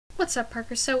What's up,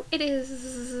 Parker? So it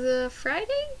is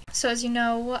Friday? So as you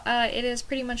know, it is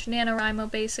pretty much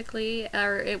NaNoWriMo basically,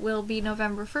 or it will be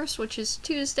November 1st, which is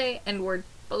Tuesday, and we're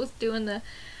both doing the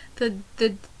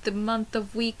month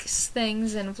of weeks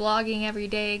things and vlogging every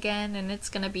day again, and it's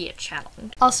gonna be a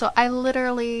challenge. Also, I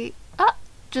literally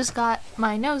just got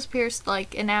my nose pierced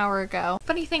like an hour ago.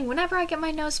 Funny thing, whenever I get my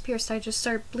nose pierced, I just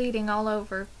start bleeding all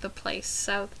over the place,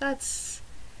 so that's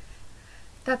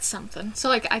something. So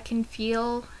like I can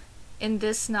feel in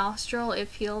this nostril, it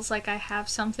feels like I have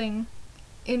something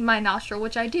in my nostril,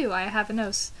 which I do. I have a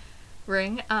nose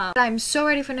ring. I'm so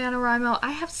ready for NaNoWriMo.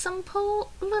 I have some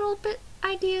little bit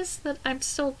ideas that I'm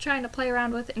still trying to play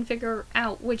around with and figure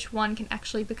out which one can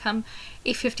actually become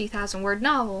a 50,000 word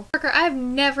novel. Parker, I've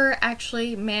never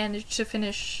actually managed to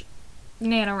finish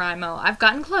NaNoWriMo. I've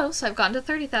gotten close. I've gotten to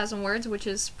 30,000 words, which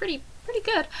is pretty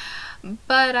good,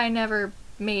 but I never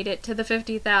made it to the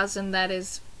 50,000 that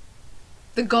is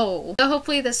the goal. So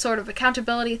hopefully this sort of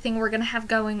accountability thing we're gonna have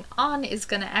going on is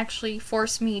gonna actually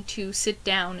force me to sit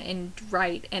down and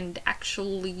write and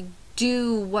actually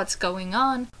do what's going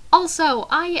on. Also,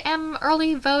 I am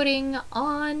early voting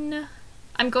on...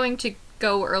 I'm going to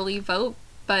go early vote,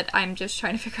 but I'm just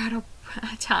trying to figure out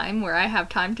a time where I have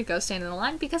time to go stand in the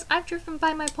line, because I've driven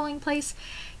by my polling place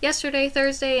yesterday,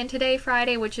 Thursday, and today,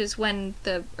 Friday, which is when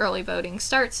the early voting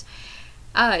starts.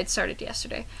 It started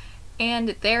yesterday. And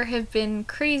there have been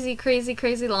crazy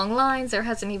long lines. There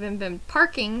hasn't even been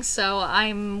parking, so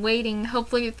I'm waiting,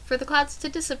 hopefully, for the clouds to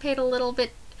dissipate a little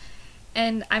bit,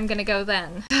 and I'm gonna go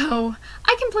then. So,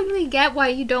 I completely get why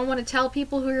you don't want to tell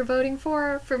people who you're voting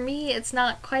for. For me, it's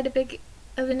not quite a big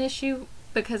of an issue,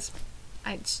 because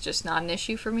it's just not an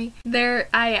issue for me.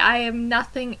 I am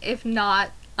nothing if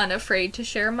not unafraid to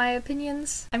share my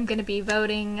opinions. I'm gonna be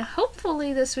voting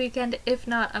hopefully this weekend. If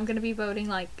not, I'm gonna be voting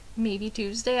like maybe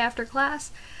Tuesday after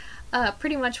class.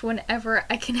 Pretty much whenever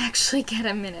I can actually get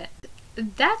a minute.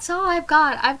 That's all I've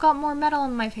got. I've got more metal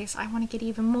in my face. I want to get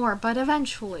even more, but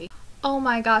eventually. Oh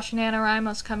my gosh,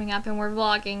 NaNoWriMo's coming up and we're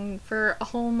vlogging for a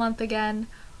whole month again.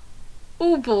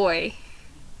 Oh boy.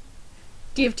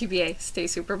 DFTBA, stay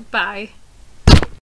super, bye.